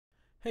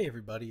Hey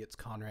everybody, it's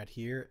Conrad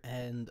here,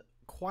 and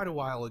quite a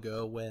while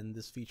ago when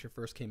this feature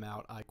first came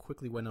out, I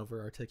quickly went over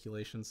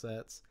articulation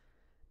sets,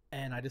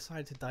 and I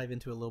decided to dive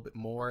into it a little bit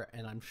more,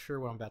 and I'm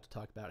sure what I'm about to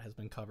talk about has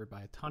been covered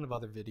by a ton of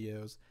other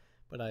videos,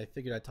 but I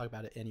figured I'd talk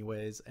about it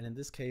anyways, and in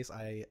this case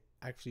I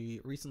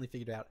actually recently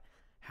figured out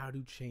how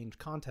to change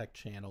contact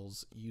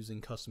channels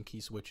using custom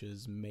key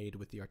switches made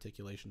with the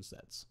articulation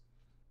sets.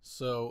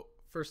 So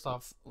first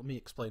off, let me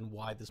explain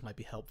why this might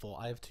be helpful.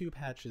 I have two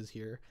patches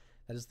here.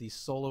 That is the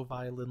solo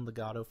violin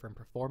legato from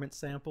Performance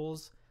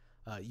Samples.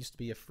 It used to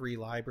be a free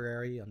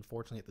library.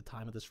 Unfortunately, at the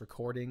time of this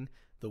recording,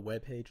 the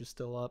web page is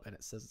still up and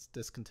it says it's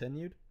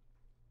discontinued.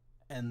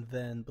 And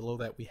then below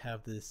that, we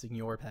have the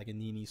Signor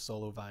Paganini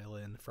solo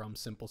violin from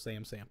Simple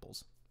Sam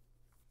Samples,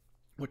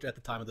 which at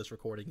the time of this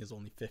recording is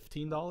only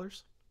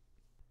 $15.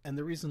 And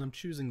the reason I'm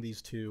choosing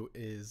these two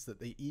is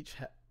that they each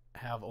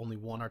have only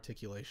one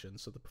articulation.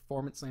 So the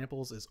Performance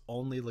Samples is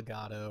only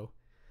legato,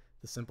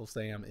 the Simple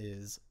Sam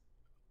is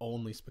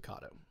only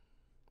spiccato.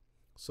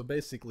 So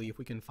basically, if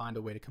we can find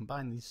a way to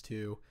combine these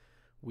two,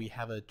 we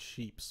have a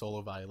cheap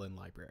solo violin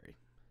library.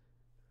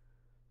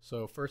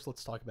 So first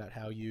let's talk about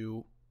how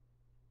you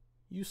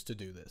used to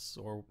do this,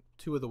 or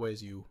two of the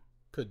ways you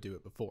could do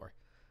it before.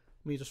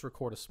 Let me just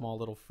record a small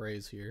little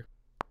phrase here.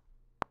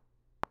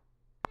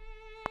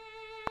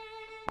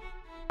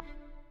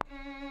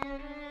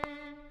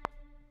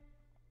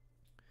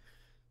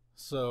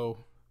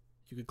 So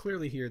you could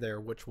clearly hear there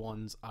which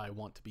ones I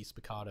want to be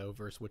spiccato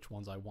versus which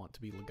ones I want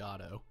to be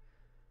legato.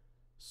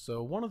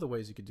 So one of the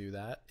ways you could do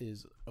that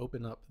is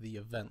open up the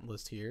event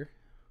list here.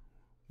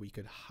 We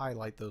could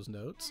highlight those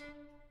notes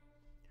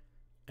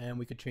and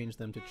we could change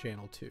them to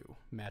channel 2,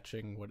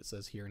 matching what it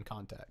says here in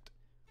Kontakt.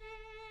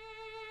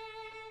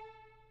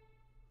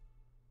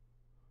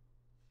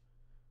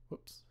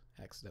 Whoops,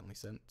 accidentally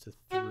sent to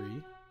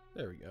 3.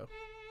 There we go.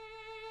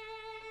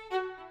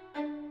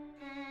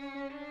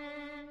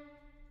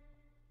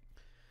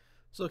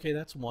 So okay,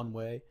 that's one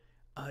way.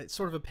 It's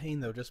sort of a pain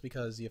though, just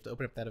because you have to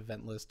open up that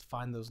event list,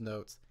 find those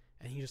notes,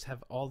 and you just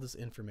have all this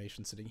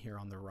information sitting here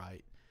on the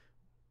right.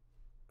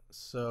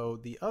 So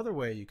the other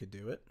way you could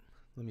do it,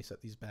 let me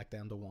set these back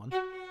down to 1,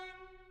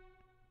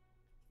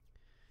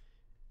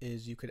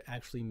 is you could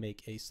actually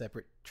make a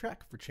separate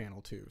track for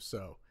channel 2.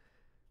 So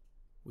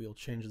we'll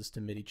change this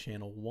to MIDI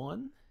channel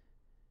 1,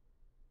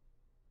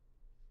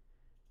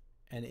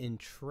 and in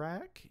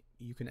track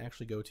you can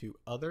actually go to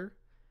other,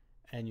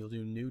 and you'll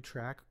do new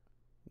track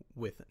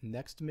with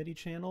next MIDI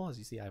channel. As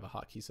you see, I have a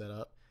hotkey set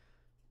up.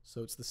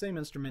 So it's the same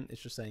instrument,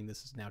 it's just saying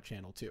this is now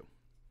channel 2.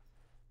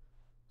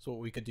 So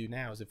what we could do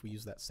now is, if we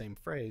use that same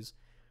phrase,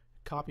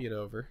 copy it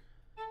over,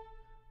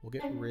 we'll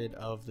get rid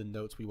of the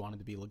notes we wanted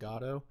to be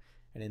legato,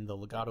 and in the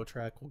legato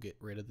track we'll get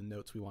rid of the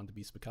notes we wanted to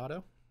be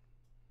spiccato.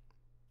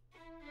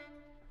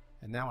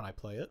 And now when I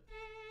play it,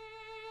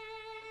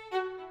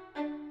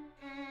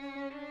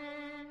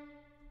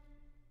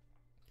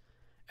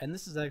 and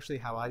this is actually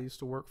how I used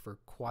to work for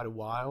quite a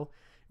while.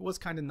 It was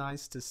kind of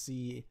nice to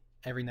see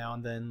every now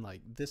and then,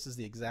 like, this is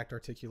the exact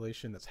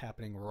articulation that's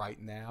happening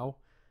right now,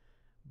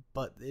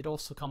 but it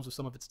also comes with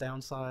some of its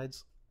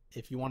downsides.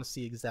 If you want to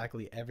see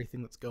exactly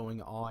everything that's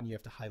going on, you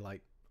have to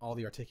highlight all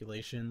the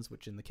articulations,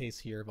 which in the case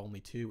here of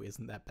only 2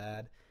 isn't that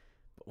bad,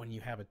 but when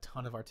you have a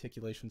ton of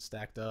articulations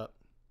stacked up,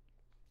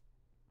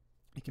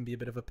 it can be a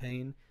bit of a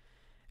pain.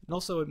 And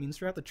also it means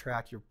throughout the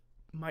track you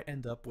might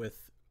end up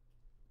with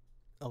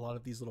a lot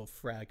of these little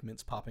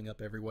fragments popping up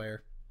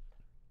everywhere.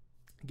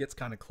 It gets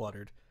kind of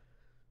cluttered.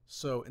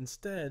 So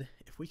instead,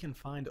 if we can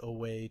find a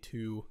way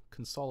to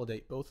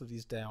consolidate both of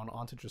these down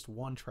onto just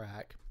one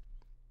track,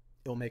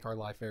 it'll make our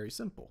life very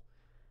simple.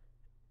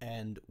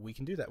 And we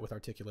can do that with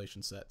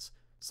articulation sets.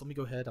 So let me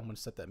go ahead, I'm going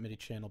to set that MIDI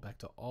channel back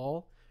to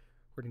all.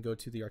 We're going to go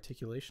to the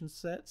articulation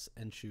sets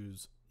and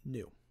choose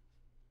new.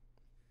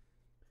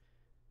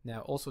 Now,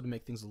 also to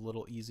make things a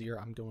little easier,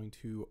 I'm going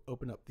to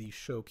open up the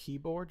show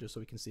keyboard just so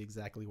we can see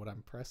exactly what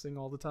I'm pressing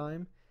all the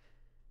time.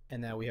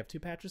 And now we have 2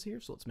 patches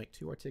here, so let's make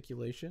 2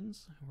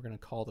 articulations. We're going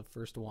to call the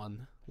first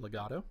one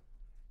legato,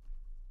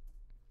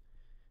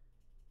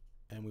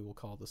 and we will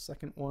call the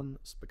second one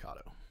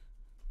spiccato.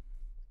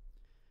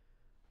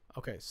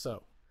 Okay,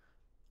 so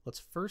let's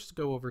first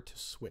go over to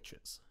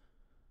switches.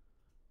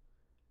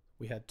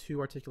 We had 2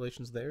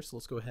 articulations there, so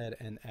let's go ahead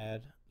and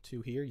add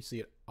 2 here. You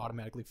see it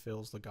automatically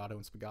fills legato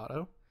and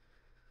spiccato.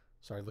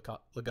 Sorry,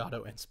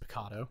 legato and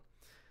spiccato.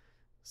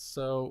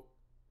 So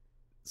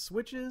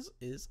switches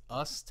is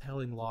us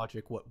telling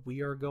Logic what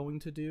we are going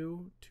to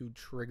do to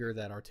trigger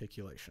that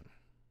articulation.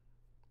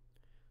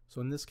 So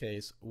in this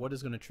case, what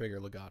is going to trigger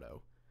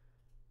legato?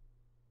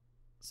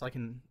 So I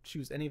can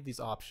choose any of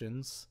these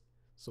options.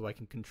 So I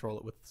can control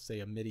it with, say,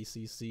 a MIDI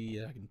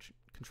CC. I can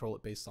control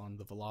it based on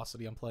the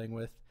velocity I'm playing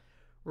with.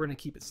 We're going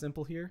to keep it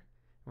simple here.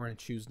 We're going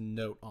to choose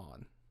note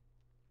on.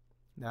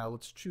 Now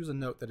let's choose a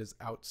note that is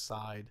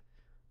outside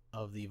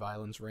of the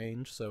violin's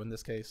range. So in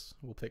this case,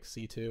 we'll pick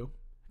C2. It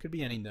could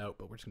be any note,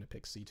 but we're just going to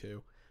pick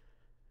C2.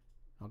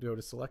 I'll go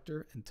to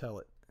selector and tell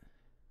it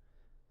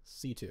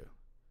C2.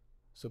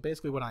 So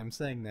basically what I'm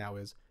saying now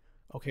is,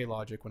 okay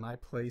Logic, when I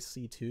play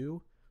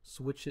C2,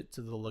 switch it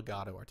to the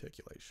legato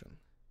articulation.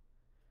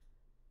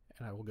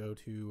 And I will go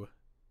to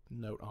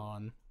note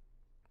on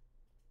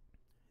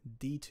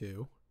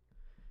D2,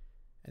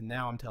 and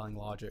now I'm telling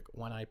Logic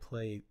when I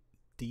play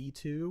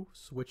D2,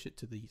 switch it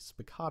to the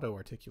spiccato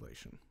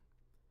articulation.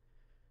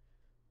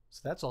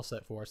 So that's all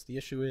set for us. The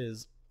issue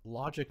is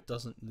Logic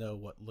doesn't know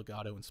what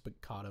legato and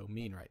spiccato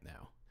mean right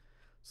now.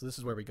 So this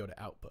is where we go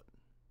to output.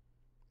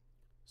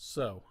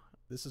 So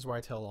this is where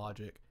I tell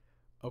Logic,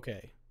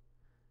 okay,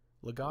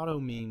 legato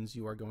means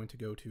you are going to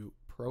go to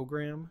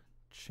program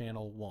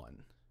channel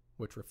 1,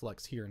 which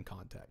reflects here in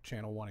Kontakt,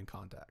 channel 1 in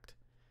Kontakt.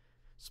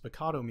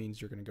 Spiccato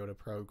means you're going to go to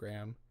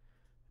program,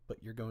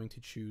 but you're going to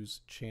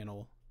choose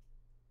channel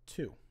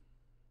 2.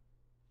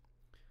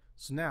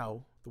 So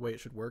now the way it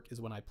should work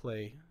is when I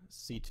play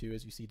C2,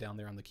 as you see down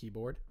there on the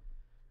keyboard,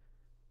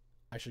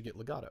 I should get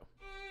legato.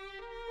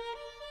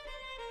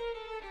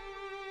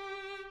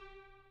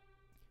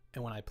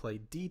 And when I play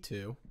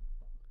D2,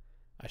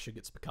 I should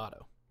get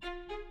spiccato.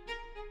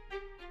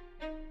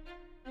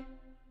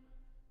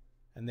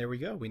 And there we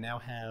go. We now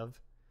have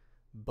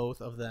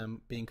both of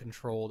them being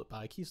controlled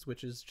by key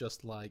switches,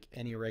 just like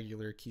any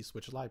regular key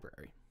switch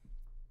library.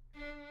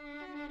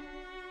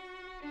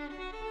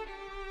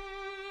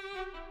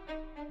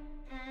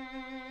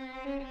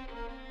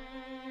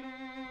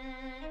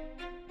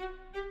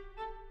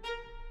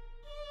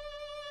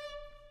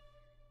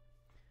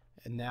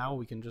 And now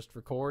we can just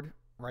record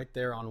right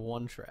there on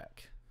one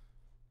track.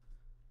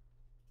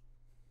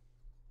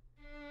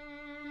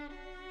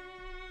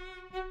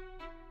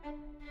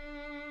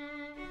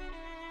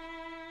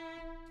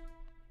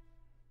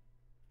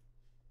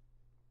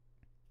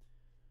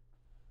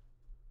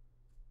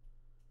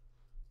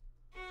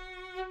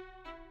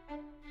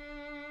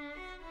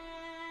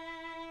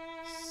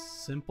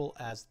 Simple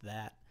as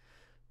that.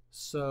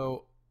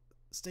 So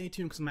stay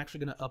tuned because I'm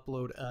actually going to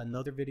upload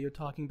another video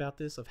talking about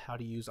this, of how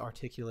to use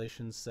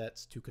articulation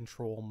sets to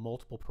control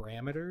multiple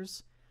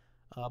parameters.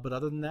 But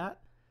other than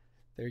that,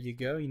 there you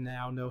go. You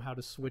now know how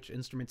to switch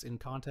instruments in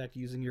Kontakt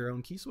using your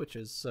own key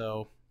switches.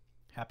 So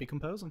happy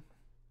composing.